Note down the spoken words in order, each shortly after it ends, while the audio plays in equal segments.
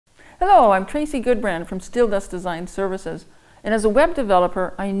Hello, I'm Tracy Goodbrand from Steel Dust Design Services. And as a web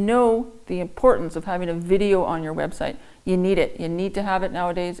developer, I know the importance of having a video on your website. You need it. You need to have it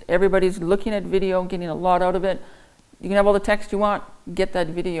nowadays. Everybody's looking at video, getting a lot out of it. You can have all the text you want, get that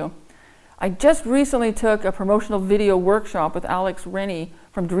video. I just recently took a promotional video workshop with Alex Rennie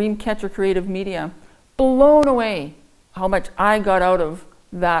from Dreamcatcher Creative Media. Blown away how much I got out of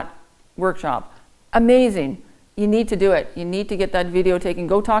that workshop. Amazing. You need to do it. You need to get that video taken.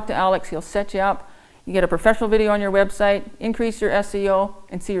 Go talk to Alex. He'll set you up. You get a professional video on your website, increase your SEO,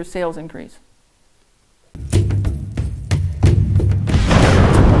 and see your sales increase.